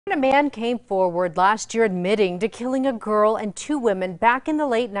A man came forward last year admitting to killing a girl and two women back in the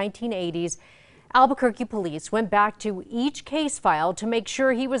late 1980s. Albuquerque police went back to each case file to make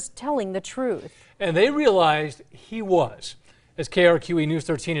sure he was telling the truth. And they realized he was. As KRQE News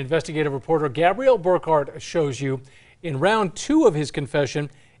 13 investigative reporter Gabrielle Burkhardt shows you, in round two of his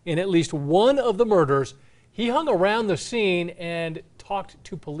confession, in at least one of the murders, he hung around the scene and talked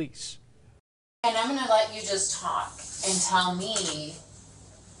to police. And I'm going to let you just talk and tell me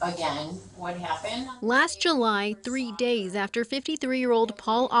again what happened. Last July, 3 days after 53-year-old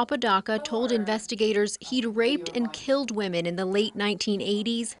Paul Apodaca told investigators he'd raped and killed women in the late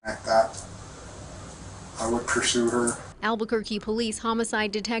 1980s. I thought I would pursue her. Albuquerque police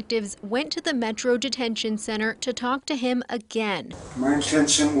homicide detectives went to the Metro Detention Center to talk to him again. My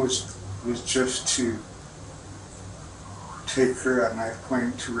intention was just to take her at knife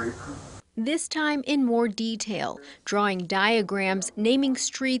point to rape her. This time in more detail, drawing diagrams, naming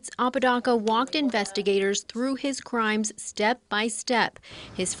streets. Apodaca walked investigators through his crimes step by step.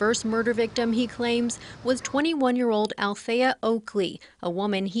 His first murder victim, he claims, was 21-year-old Althea Oakley, a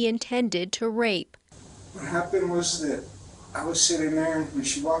woman he intended to rape. What happened was that I was sitting there, and when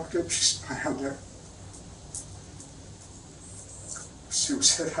she walked up, she smiled at me. She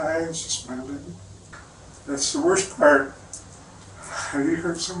said hi, and she smiled at me. That's the worst part. Have you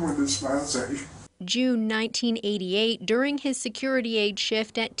heard someone that smiles at you? June 1988, during his security aide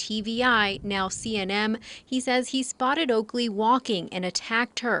shift at TVI, now CNN, he says he spotted Oakley walking and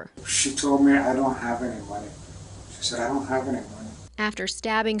attacked her. She told me I don't have any money. She said I don't have any money. After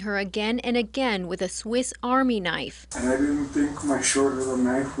stabbing her again and again with a Swiss Army knife. And I didn't think my short little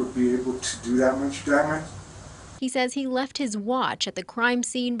knife would be able to do that much damage. He says he left his watch at the crime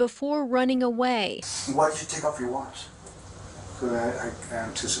scene before running away. Why did you take off your watch? I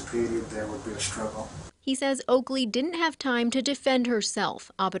anticipated there would be a struggle. He says Oakley didn't have time to defend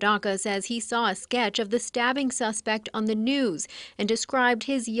herself. Apodaca says he saw a sketch of the stabbing suspect on the news and described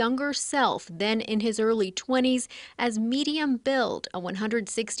his younger self, then in his early 20s, as medium build, a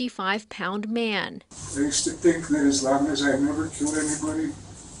 165-pound man. I used to think that as long as I never killed anybody,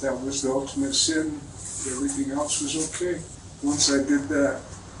 that was the ultimate sin. Everything else was okay. Once I did that,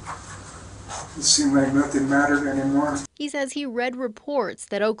 it seemed like nothing mattered anymore. He says he read reports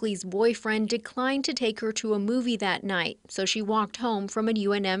that Oakley's boyfriend declined to take her to a movie that night, so she walked home from a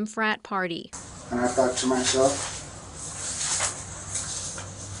UNM frat party. And I thought to myself,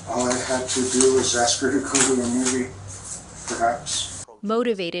 all I had to do was ask her to go to a movie, perhaps.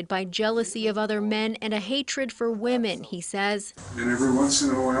 Motivated by jealousy of other men and a hatred for women, he says. And every once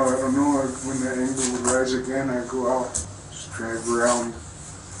in a while, I don't know, when that anger would rise again, I'd go out, just drive around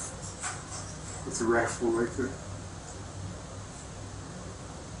with a rifle like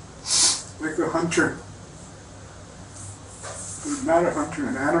a hunter. Not a hunter,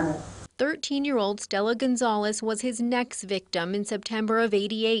 an animal. 13-year-old Stella Gonzalez was his next victim in September of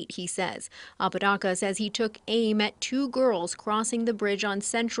 '88, he says. Apodaca says he took aim at two girls crossing the bridge on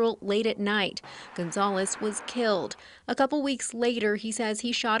Central late at night. Gonzalez was killed. A couple weeks later, he says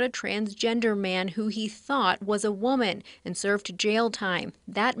he shot a transgender man who he thought was a woman and served jail time.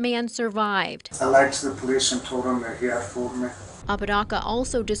 That man survived. I lied to the police and told them that he had fooled me. Apodaca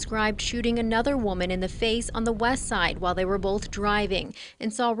also described shooting another woman in the face on the west side while they were both driving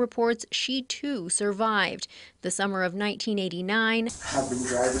and saw reports she too survived. The summer of 1989, I've been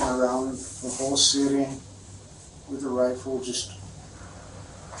driving around the whole city with a rifle, just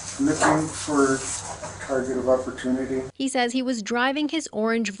looking for a target of opportunity. He says he was driving his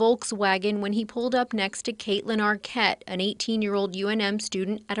orange Volkswagen when he pulled up next to Caitlin Arquette, an 18-year-old UNM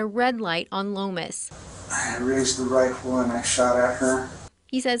student, at a red light on Lomas. I raised the rifle and I shot at her.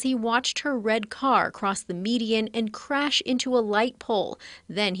 He says he watched her red car cross the median and crash into a light pole.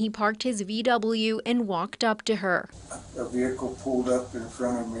 Then he parked his VW and walked up to her. A vehicle pulled up in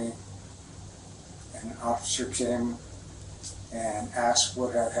front of me. An officer came and asked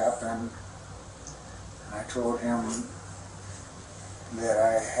what had happened. And I told him that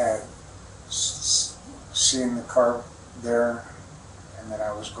I had seen the car there and that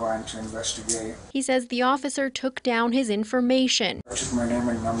I was going to investigate. He says the officer took down his information. I took my name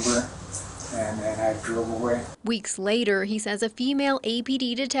and number, and then I drove away. Weeks later, he says a female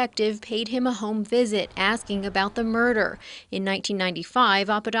APD detective paid him a home visit asking about the murder. In 1995,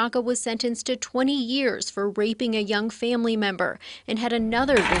 Apodaca was sentenced to 20 years for raping a young family member and had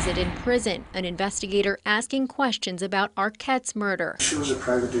another visit in prison, an investigator asking questions about Arquette's murder. She was a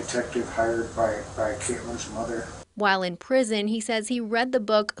private detective hired by Caitlin's mother. While in prison, he says he read the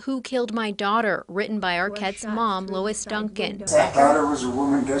book Who Killed My Daughter, written by Arquette's mom, Lois Duncan. I thought it was a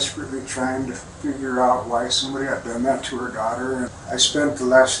woman desperately trying to figure out why somebody had done that to her daughter. And I spent the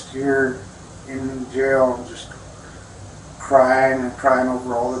last year in jail just crying and crying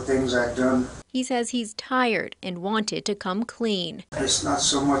over all the things I'd done. He says he's tired and wanted to come clean. It's not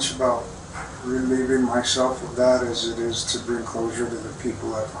so much about relieving myself of that as it is to bring closure to the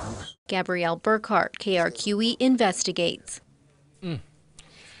people I've harmed. Gabrielle Burkhart, KRQE investigates.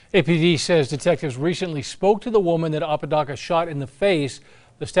 APD says detectives recently spoke to the woman that Apodaca shot in the face.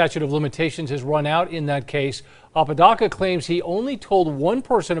 The statute of limitations has run out in that case. Apodaca claims he only told one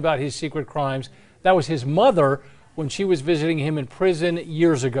person about his secret crimes. That was his mother when she was visiting him in prison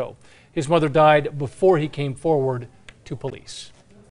years ago. His mother died before he came forward to police.